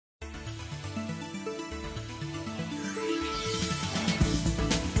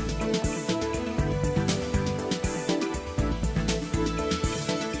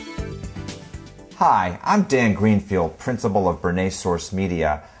Hi, I'm Dan Greenfield, principal of Bernays Source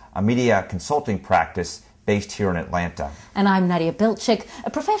Media, a media consulting practice based here in Atlanta. And I'm Nadia Bilchik,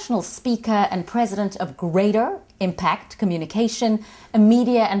 a professional speaker and president of Greater Impact Communication, a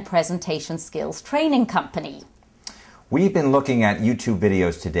media and presentation skills training company. We've been looking at YouTube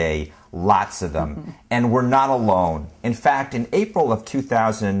videos today, lots of them, and we're not alone. In fact, in April of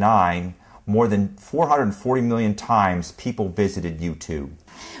 2009, more than 440 million times people visited YouTube.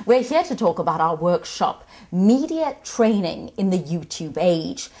 We're here to talk about our workshop, Media Training in the YouTube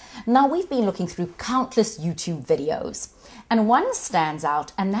Age. Now, we've been looking through countless YouTube videos, and one stands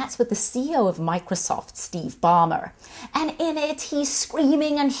out, and that's with the CEO of Microsoft, Steve Ballmer. And in it, he's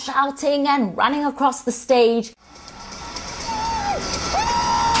screaming and shouting and running across the stage.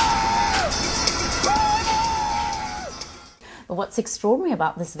 But what's extraordinary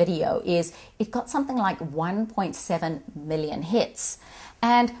about this video is it got something like 1.7 million hits.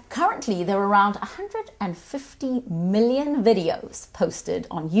 And currently there are around 150 million videos posted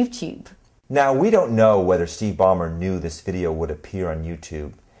on YouTube. Now, we don't know whether Steve Ballmer knew this video would appear on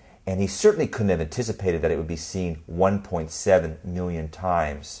YouTube, and he certainly couldn't have anticipated that it would be seen 1.7 million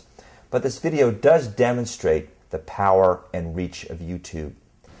times. But this video does demonstrate the power and reach of YouTube.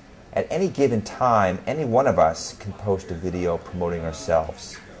 At any given time, any one of us can post a video promoting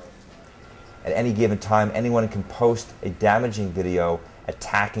ourselves. At any given time, anyone can post a damaging video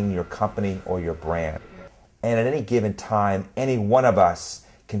attacking your company or your brand. And at any given time, any one of us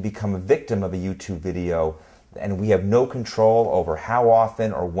can become a victim of a YouTube video, and we have no control over how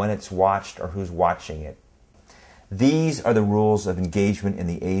often or when it's watched or who's watching it. These are the rules of engagement in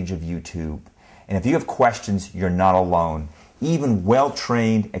the age of YouTube. And if you have questions, you're not alone. Even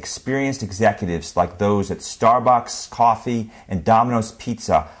well-trained, experienced executives like those at Starbucks Coffee and Domino's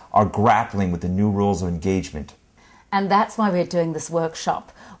Pizza are grappling with the new rules of engagement. And that's why we're doing this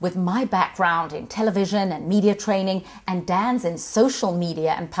workshop. With my background in television and media training and Dan's in social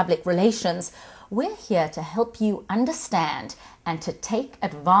media and public relations, we're here to help you understand and to take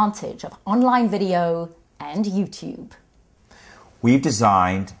advantage of online video and YouTube. We've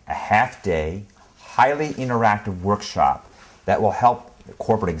designed a half-day, highly interactive workshop that will help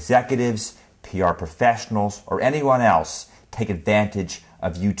corporate executives, PR professionals, or anyone else take advantage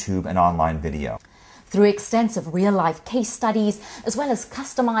of YouTube and online video. Through extensive real-life case studies, as well as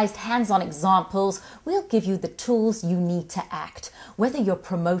customized hands-on examples, we'll give you the tools you need to act, whether you're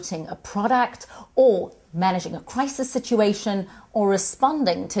promoting a product or managing a crisis situation or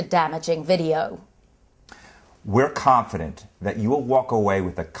responding to damaging video. We're confident that you will walk away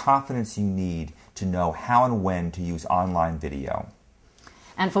with the confidence you need to know how and when to use online video.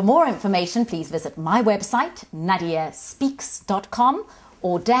 And for more information, please visit my website, nadiaspeaks.com,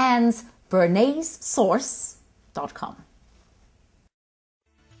 or Dan's BernaysSource.com.